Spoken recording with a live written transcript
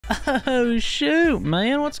Oh, shoot,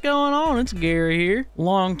 man. What's going on? It's Gary here.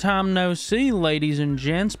 Long time no see, ladies and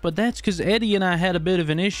gents, but that's because Eddie and I had a bit of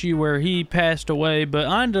an issue where he passed away, but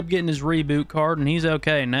I ended up getting his reboot card, and he's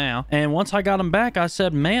okay now. And once I got him back, I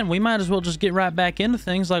said, man, we might as well just get right back into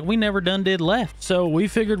things like we never done did left. So we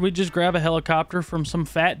figured we'd just grab a helicopter from some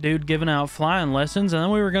fat dude giving out flying lessons, and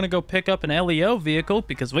then we were going to go pick up an LEO vehicle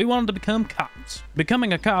because we wanted to become cops.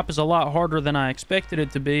 Becoming a cop is a lot harder than I expected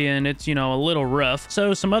it to be, and it's, you know, a little rough.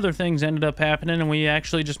 So some other things ended up happening, and we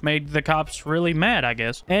actually just made the cops really mad, I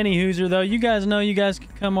guess. Any hooser, though, you guys know you guys can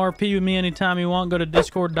come RP with me anytime you want. Go to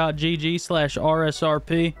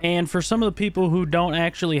discord.gg/RSRP. And for some of the people who don't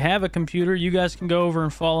actually have a computer, you guys can go over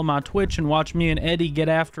and follow my Twitch and watch me and Eddie get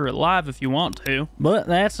after it live if you want to. But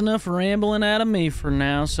that's enough rambling out of me for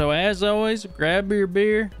now. So as always, grab your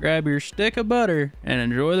beer, grab your stick of butter, and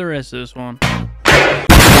enjoy the rest of this one.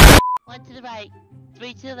 1 to the right,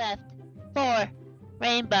 3 to the left, 4,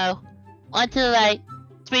 rainbow. 1 to the right,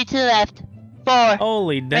 3 to the left, 4,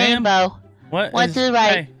 holy damn. rainbow. What 1 is, to the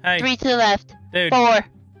right, hey, 3 to the left, dude, 4.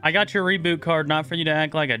 I got your reboot card, not for you to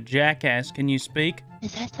act like a jackass. Can you speak?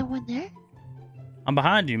 Is that someone there? I'm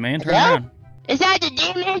behind you, man. Turn Hello? around. Is that the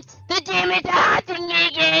demons? The demons are haunting me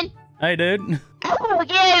again! Hey, dude. Oh,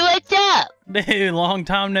 Gary, what's up? Dude, long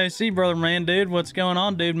time no see, brother, man. Dude, what's going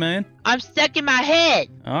on, dude, man? I'm stuck in my head.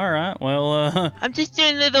 All right, well, I'm just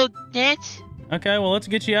doing a little dance. okay, well, let's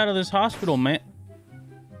get you out of this hospital, man.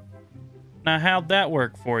 Now, how'd that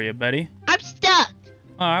work for you, buddy? I'm stuck.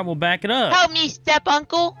 All right, well, back it up. Help me,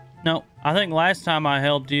 step-uncle. No, I think last time I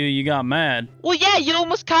helped you, you got mad. Well, yeah, you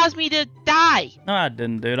almost caused me to die. No, I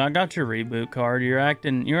didn't, dude. I got your reboot card. You're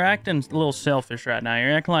acting a little selfish right now.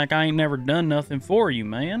 You're acting like I ain't never done nothing for you,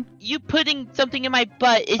 man. You putting something in my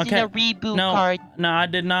butt isn't Okay, a reboot card. No, I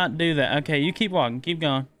did not do that. Okay, you keep walking. Keep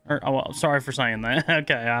going. Oh, well, sorry for saying that.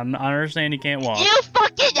 Okay, I understand you can't walk. You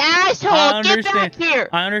fucking asshole! Get back here!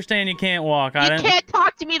 I understand you can't walk. You can't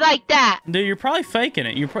talk to me like that. Dude, you're probably faking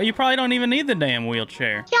it. You probably don't even need the damn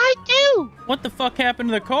wheelchair. Yeah, I do. What the fuck happened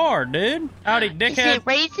to the car, dude? Howdy, dickhead. Is it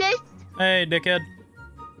racist? Hey, dickhead.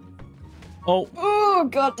 Oh. Oh,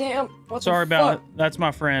 goddamn. What Sorry the about fuck? it. That's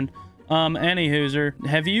my friend. Any hooser,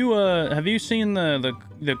 have you seen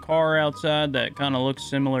the car outside that kind of looks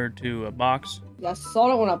similar to a box? I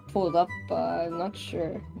saw it when I pulled up, but I'm not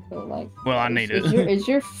sure. But like, Well, I need it. Is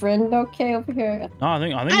your friend okay over here? No, I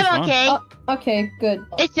think it's I'm fine. okay. Oh, okay, good.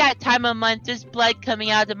 It's that time of month. There's blood coming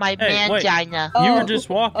out of my Hey, wait. mangina. You were Oh, just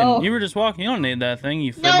walking. oh. You were just walking. You don't need that thing,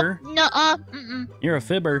 you No, fibber. mm-mm. You're a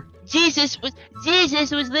fibber. Jesus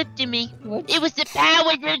was lifting me. What? It was the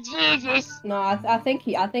powers of Jesus. No, I think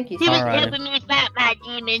he's. He was Alright. helping me fight my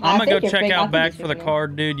demons. I'm gonna think go you're check fake- I out think back it's for the your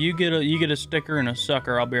card, dude. You get a sticker and a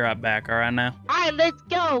sucker. I'll be right back. All right now. Alright, let's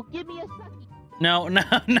go. Give me a sucky. No,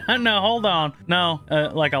 hold on. No,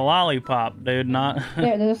 like a lollipop, dude. Not.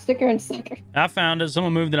 There, there's a sticker and sucker. I found it.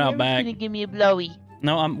 Someone moved it out You're back. gonna give me a blowy.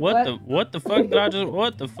 No, what the fuck did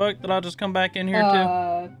I just come back in here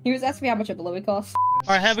to? He was asking me how much a blowy costs. All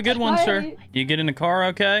right, have a good one, sir. Bye. You get in the car,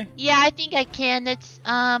 okay? Yeah, I think I can. That's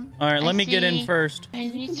All right, let me get in see. first. Let me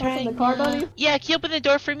Can you try. open the car, buddy? Yeah, can you open the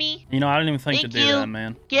door for me? You know, I didn't even think Thank to do you. that,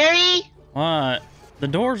 man. Gary? What? The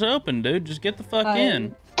door's open, dude. Just get the fuck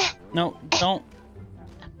in. No, don't.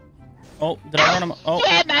 Oh, did I run him? Oh,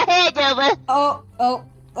 Grab my head over. Oh.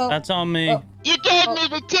 that's on me. Oh. You gave me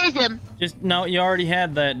the tism. Just, no, you already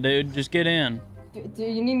had that, dude. Just get in. Do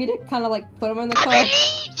you need me to kind of like put him in the I car? believe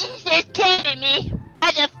Jesus carried me.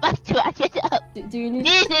 How the fuck do I get up? Do you need?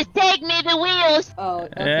 Jesus, take me the wheels. Oh.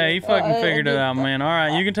 Okay. Yeah, he fucking figured it out, man. All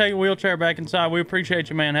right, you can take a wheelchair back inside. We appreciate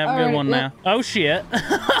you, man. Have a good Alright, one yeah. now. Oh, shit.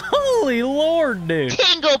 Holy Lord, dude.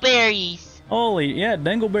 Tingleberries. Holy, yeah,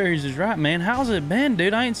 Dingleberries is right, man. How's it been,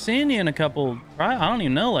 dude? I ain't seen you in a couple, right? I don't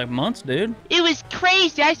even know, like months, dude. It was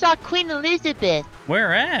crazy. I saw Queen Elizabeth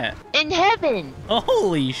Where at? in heaven.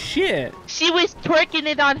 Holy shit. She was twerking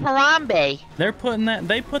it on Harambe. They put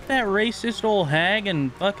that racist old hag in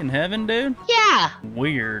fucking heaven, dude? Yeah.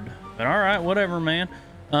 Weird. But all right, whatever, man.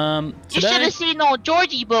 You should Today... have seen old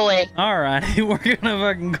Georgie boy. Alrighty, we're gonna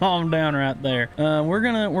fucking calm down right there.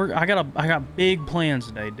 I got big plans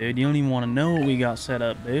today, dude. You don't even want to know what we got set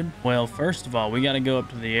up, dude. Well, first of all, we got to go up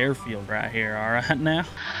to the airfield right here, all right now?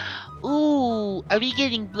 Ooh, are we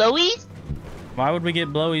getting blowies? Why would we get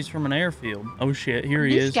blowies from an airfield? Oh shit, here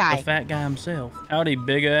he This is, guy. the fat guy himself. Howdy,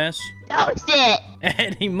 big ass. Don't sit.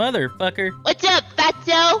 Eddie, motherfucker. What's up,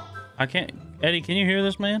 fatso? I can't, Eddie, can you hear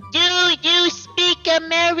this, man? Do you speak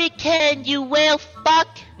American, you whale fuck?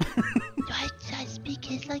 Do I speak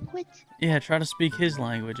his language? Yeah, try to speak his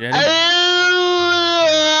language, Eddie. Oh,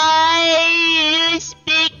 I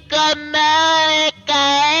speak American.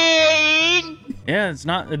 Yeah, it's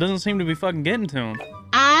not. It doesn't seem to be fucking getting to him.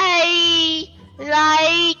 I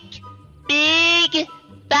like big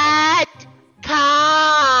fat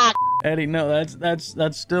cock. Eddie, no,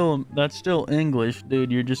 that's still English,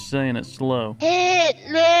 dude. You're just saying it slow.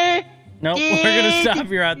 Hitler. Nope, we're gonna stop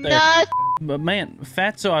you right there. But man,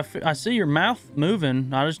 Fatso, I see your mouth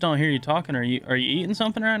moving. I just don't hear you talking. Are you eating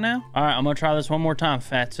something right now? All right, I'm gonna try this one more time,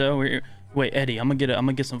 Fatso. Wait, Eddie, I'm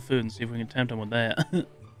gonna get some food and see if we can tempt him with that.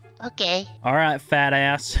 Okay. All right, fat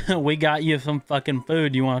ass. We got you some fucking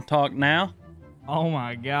food. You want to talk now? Oh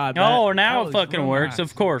my God. Oh, now it fucking works.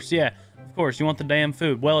 Nice. Of course, yeah. Of course, you want the damn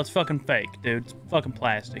food. Well, it's fucking fake, dude. It's fucking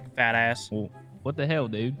plastic, fat ass. Well, what the hell,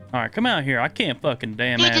 dude? All right, come out here. I can't fucking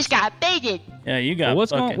damn You ass. just got baited. Yeah, you got Well,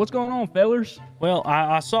 fucking... what's going on, fellers? Well,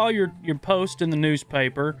 I saw your post in the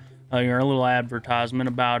newspaper, your little advertisement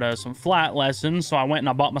about some flight lessons, so I went and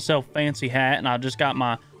I bought myself a fancy hat, and I just got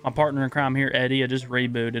my partner in crime here, Eddie. I just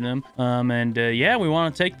rebooted him. Yeah, we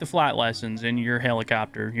want to take the flight lessons in your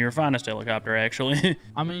helicopter, your finest helicopter, actually.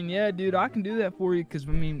 I mean, yeah, dude, I can do that for you because,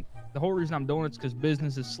 I mean, the whole reason I'm doing it's because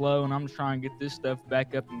business is slow and I'm just trying to get this stuff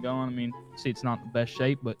back up and going. I mean, see, it's not the best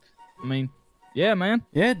shape, but, I mean, yeah, man.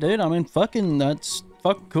 Yeah, dude, I mean, fucking, that's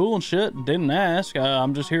fucking cool and shit. Didn't ask.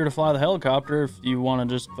 I'm just here to fly the helicopter if you want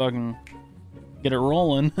to just fucking get it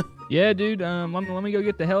rolling. Yeah, dude, let me go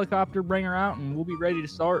get the helicopter, bring her out, and we'll be ready to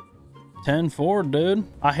start. 10-4, dude.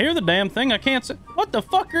 I hear the damn thing. I can't say. What the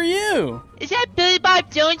fuck are you? Is that Billy Bob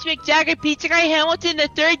Jones, McJagger, Pizza Guy, Hamilton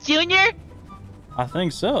III Jr.? I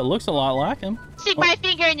think so. It looks a lot like him. Stick my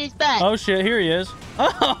finger in his butt. Oh shit, here he is.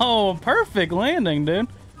 Oh, perfect landing, dude.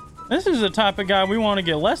 This is the type of guy we want to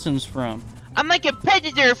get lessons from. I'm like a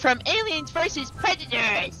predator from Aliens vs.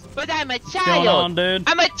 Predators, but I'm a What's child. going on, dude?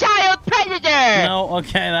 I'm a child predator. No,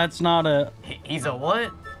 okay, that's not a... He's a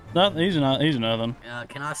what? Nothing. He's nothing.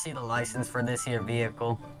 Can I see the license for this here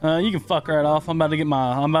vehicle? You can fuck right off. I'm about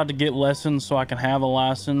to get lessons so I can have a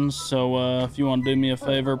license. So if you want to do me a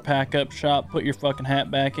favor, pack up shop, put your fucking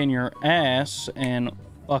hat back in your ass, and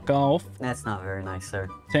fuck off. That's not very nice, sir.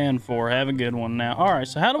 10-4. Have a good one now. All right.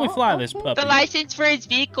 So how do we fly this puppy? The license for his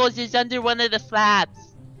vehicles is under one of the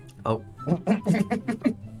flaps. Oh.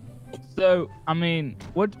 So, I mean,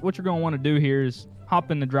 what you're going to want to do here is hop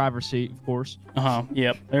in the driver's seat, of course.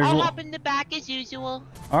 Yep. There's I'll hop in the back as usual.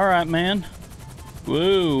 All right, man.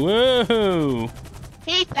 Woo.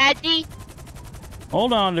 Hey, Fatty.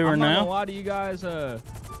 Hold on to her I'm not now. gonna lie to you guys,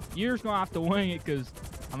 you're just going to have to wing it because,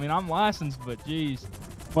 I mean, I'm licensed, but geez.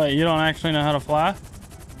 Wait, you don't actually know how to fly?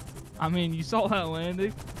 I mean, you saw that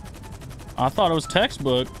landing. I thought it was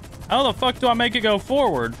textbook. How the fuck do I make it go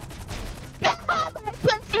forward?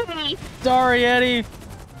 Sorry, Eddie.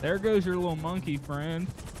 There goes your little monkey friend.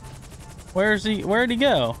 Where'd he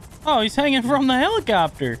go? Oh, he's hanging from the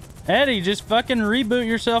helicopter. Eddie, just fucking reboot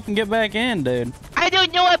yourself and get back in, dude. I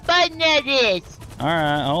don't know what button that is. All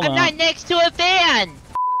right, hold on. I'm not next to a van.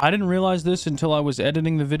 I didn't realize this until I was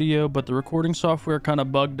editing the video, but the recording software kind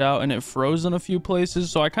of bugged out and it froze in a few places,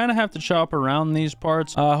 so I kind of have to chop around these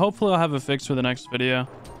parts. Hopefully I'll have a fix for the next video.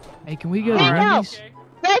 Hey, can we go to Hey, no. Wendy's?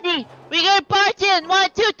 Ready? We got parts in. 1,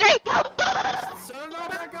 2, 3, go.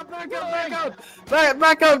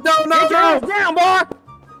 Back up! No! Down, boy!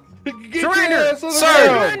 Surrender!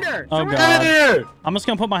 Surrender! Oh god. I'm just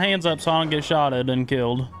gonna put my hands up so I don't get shot at and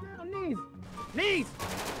killed. Knees!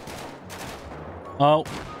 Oh.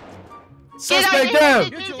 Suspect down!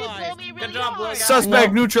 Good job, boy.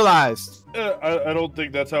 Suspect neutralized. I don't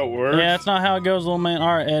think that's how it works. Yeah, that's not how it goes, little man.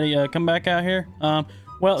 All right, Eddie, come back out here.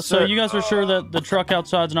 Well, so Sir. you guys are sure that the truck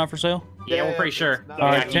outside's not for sale? Yeah, we're pretty sure. All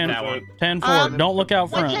right, 10-4. Don't look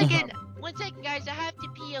out front. 1 second, guys. I have to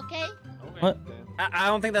pee, okay? What? I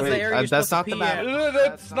don't think that's the area you're that's supposed not to the pee at. bathroom.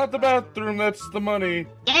 That's not the bathroom. That's the money.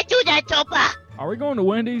 Get to that, Topa. Are we going to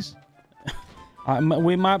Wendy's?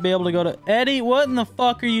 We might be able to go to... Eddie, what in the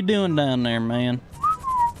fuck are you doing down there, man?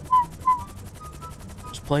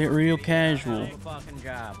 Just play it real casual. Fucking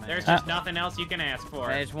job, man. There's just nothing else you can ask for.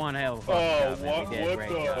 There's one hell of a Oh, fucking job, man. what You did a the...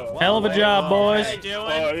 great job. Hell of a job, boys. What are you doing?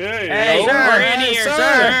 Hey, yeah. we're in here,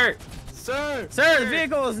 sir. Sir! Sir, the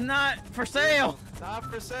vehicle is not for sale.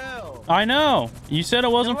 Not for sale. I know. You said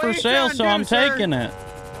it wasn't What for are you sale, trying to so do, I'm sir? taking it.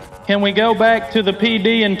 Can we go back to the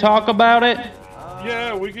PD and talk about it?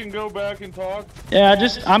 Yeah, we can go back and talk. Yeah,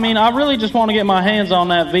 I really just want to get my hands on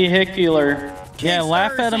that vehicular. Yeah,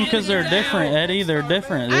 laugh at them because they're different, Eddie. They're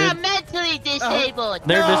different, dude. I'm mentally disabled.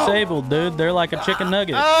 They're disabled, dude. They're like a chicken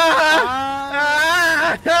nugget.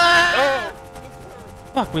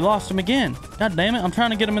 Fuck, we lost him again. God damn it, I'm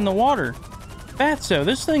trying to get him in the water. Fatso,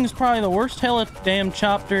 this thing's probably the worst damn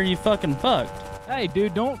chopper you fucking fucked. Hey,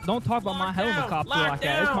 dude, don't talk about my helicopter like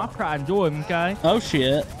that. It's my pride and joy, okay? Oh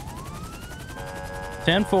shit.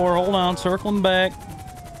 10-4, hold on, circling back.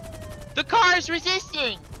 The car is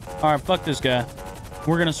resisting. All right, fuck this guy.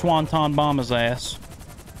 We're gonna swanton bomb his ass.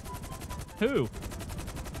 Who?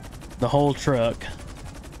 The whole truck.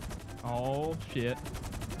 Oh shit.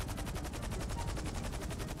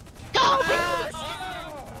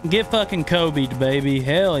 Get fucking Kobe'd, baby.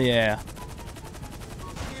 Hell yeah.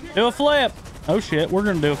 Do a flip. Oh shit, we're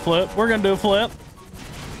gonna do a flip. We're gonna do a flip.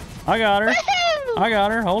 I got her. I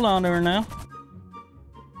got her. Hold on to her now.